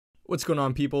What's going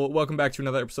on, people? Welcome back to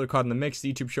another episode called In the Mix,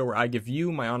 the YouTube show where I give you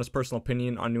my honest personal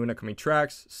opinion on new and upcoming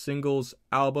tracks, singles,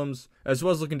 albums, as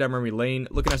well as looking down memory lane,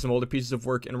 looking at some older pieces of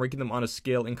work and ranking them on a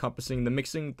scale encompassing the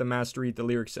mixing, the mastery, the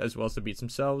lyrics, as well as the beats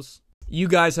themselves. You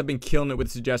guys have been killing it with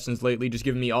suggestions lately, just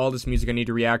giving me all this music I need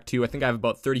to react to. I think I have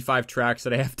about 35 tracks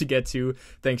that I have to get to,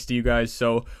 thanks to you guys,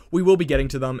 so we will be getting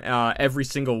to them, every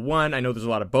single one. I know there's a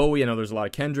lot of Bowie, I know there's a lot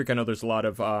of Kendrick, I know there's a lot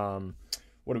of,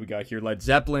 what do we got here, Led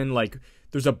Zeppelin, like,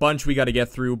 there's a bunch we got to get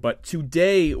through, but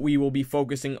today we will be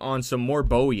focusing on some more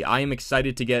Bowie. I am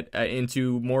excited to get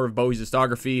into more of Bowie's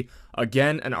discography.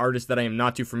 Again, an artist that I am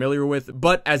not too familiar with,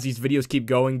 but as these videos keep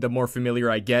going, the more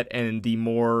familiar I get and the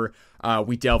more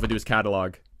we delve into his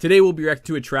catalog. Today we'll be reacting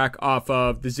to a track off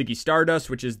of the Ziggy Stardust,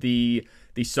 which is the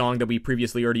song that we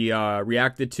previously already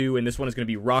reacted to, and this one is going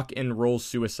to be Rock and Roll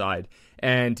Suicide.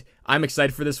 And I'm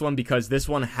excited for this one because this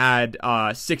one had 6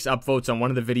 upvotes on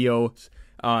one of the videos.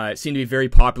 It seemed to be very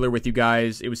popular with you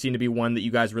guys. It would seem to be one that you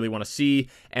guys really want to see,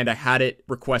 and I had it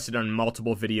requested on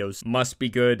multiple videos. Must be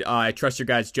good. I trust your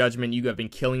guys' judgment. You have been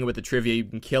killing it with the trivia.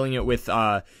 You've been killing it with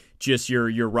just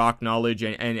your rock knowledge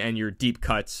and your deep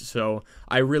cuts. So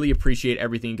I really appreciate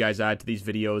everything you guys add to these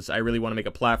videos. I really want to make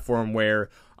a platform where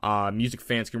music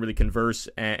fans can really converse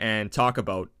and talk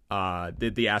about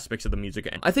the aspects of the music.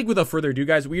 I think without further ado,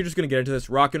 guys, we're just going to get into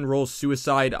this. Rock and Roll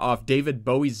Suicide off David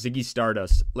Bowie's Ziggy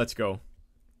Stardust. Let's go.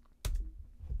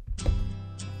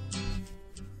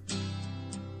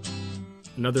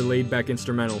 Another laid-back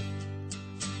instrumental.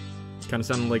 Kind of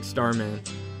sounding like Starman.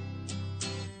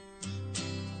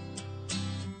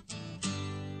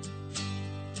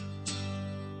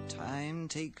 Time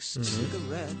takes a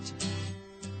cigarette,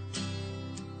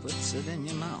 puts it in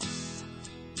your mouth.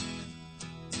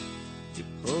 You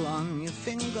pull on your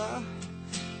finger,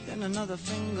 then another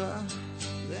finger,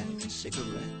 then a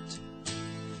cigarette.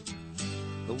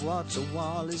 The water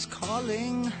wall is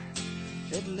calling.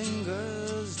 It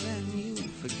lingers, then you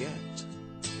forget.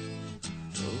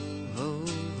 Oh, ho,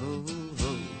 ho,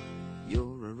 ho,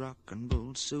 you're a rock and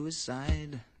roll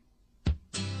suicide.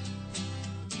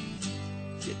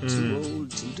 You're too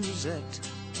old to lose it,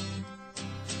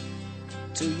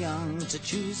 too young to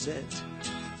choose it.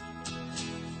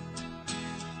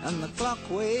 And the clock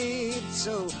waits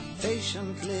so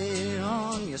patiently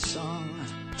on your song.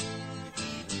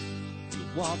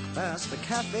 Walk past the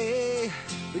cafe,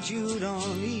 but you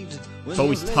don't eat.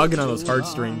 Bowie's tugging on those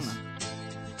heartstrings.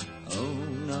 Oh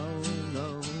no,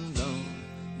 no, no,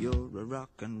 you're a rock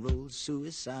and roll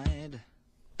suicide.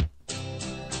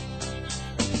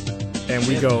 And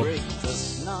we go. Break the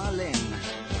snarling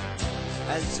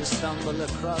as you stumble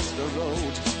across the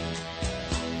road.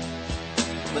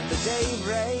 But the day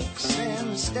breaks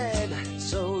instead,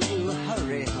 so you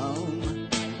hurry home.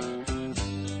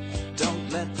 Don't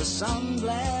let the sun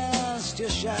blast your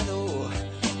shadow.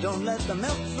 Don't let the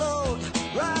milk float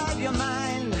rob your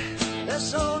mind. They're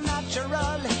so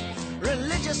natural,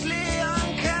 religiously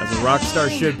unkind. As a rock star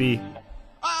should be.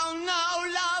 Oh no,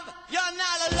 love, you're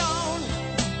not alone.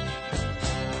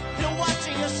 You're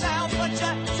watching yourself, but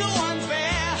you're too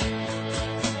unfair.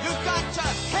 You've got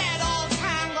your head all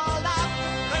tangled up,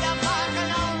 but a bar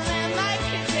can only make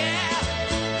you care.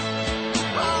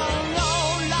 Oh no,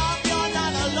 love, you're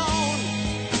not alone.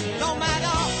 No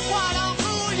matter what or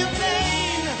who you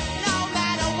mean, no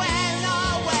matter when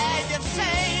or where you've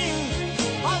seen,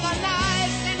 all the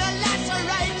nights need to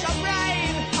lacerate your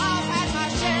brain. I've had my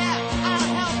share,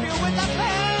 I'll help you with the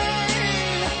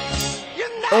pain.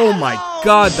 You're not Oh my alone.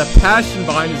 god, the passion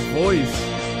behind his voice.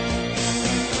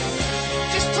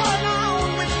 Just turn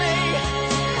on with me,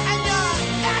 and you're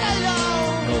not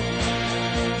alone. Nope.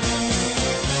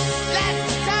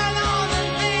 Let's turn on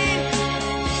and be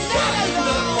not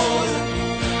alone.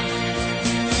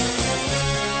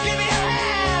 Give me your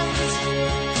hands,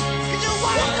 'cause you're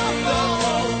wonderful.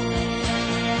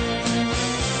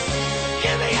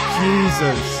 Give me your Jesus.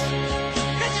 hands,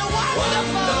 'cause you're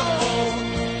wonderful.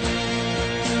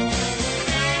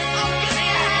 Oh, give me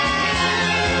your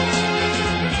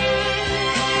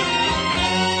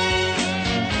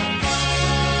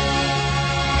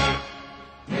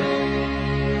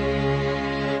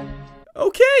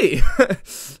Okay.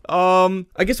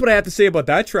 I guess what I have to say about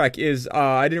that track is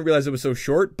I didn't realize it was so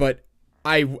short, but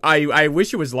I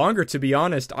wish it was longer, to be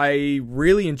honest. I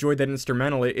really enjoyed that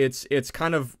instrumental. It's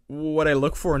kind of what I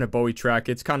look for in a Bowie track.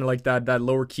 It's kind of like that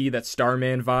lower key, that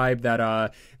Starman vibe,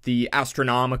 that the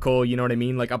astronomical, you know what I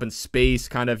mean? Like up in space,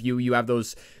 kind of you have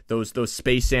those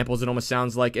space samples, it almost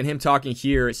sounds like. And him talking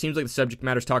here, it seems like the subject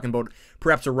matter is talking about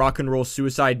perhaps a rock and roll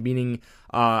suicide, meaning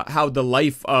how the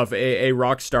life of a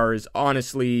rock star is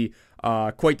honestly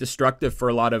quite destructive for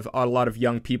a lot of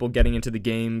young people getting into the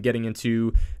game, getting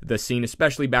into the scene,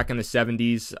 especially back in the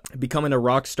 70s. Becoming a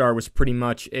rock star was pretty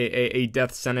much a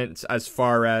death sentence as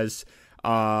far as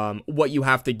what you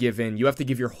have to give in. You have to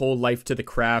give your whole life to the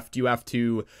craft. You have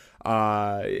to,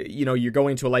 you're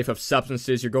going into a life of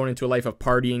substances. You're going into a life of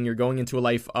partying. You're going into a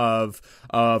life of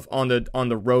on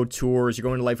the road tours. You're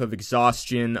going into a life of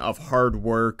exhaustion, of hard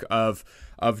work, of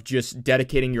just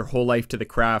dedicating your whole life to the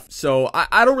craft. So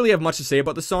I don't really have much to say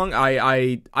about the song.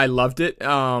 I loved it.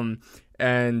 And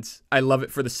I love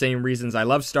it for the same reasons I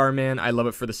love Starman. I love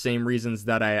it for the same reasons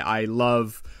that I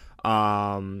love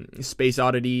Space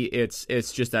Oddity. It's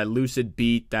just that lucid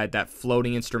beat, that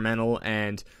floating instrumental,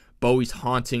 and Bowie's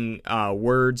haunting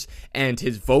words, and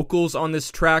his vocals on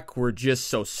this track were just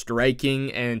so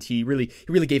striking, and he really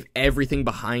gave everything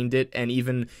behind it. And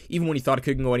even when he thought it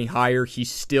couldn't go any higher, he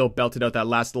still belted out that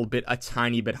last little bit a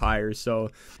tiny bit higher.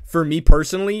 So for me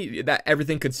personally, that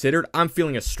everything considered, I'm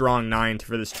feeling a strong 9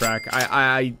 for this track.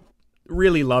 I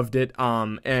really loved it,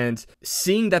 and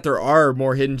seeing that there are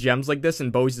more hidden gems like this in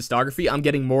Bowie's discography, I'm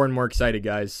getting more and more excited,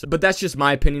 guys. But that's just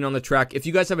my opinion on the track. If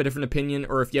you guys have a different opinion,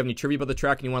 or if you have any trivia about the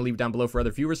track and you want to leave it down below for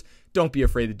other viewers, don't be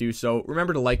afraid to do so.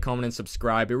 Remember to like, comment, and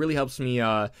subscribe. It really helps me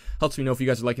know if you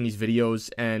guys are liking these videos,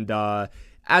 and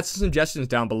add some suggestions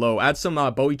down below. Add some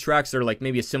Bowie tracks that are like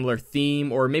maybe a similar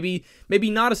theme, or maybe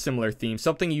not a similar theme,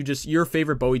 something your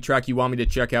favorite Bowie track you want me to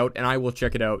check out, and I will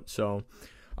check it out. So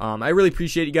I really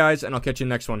appreciate you guys, and I'll catch you in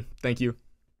the next one. Thank you.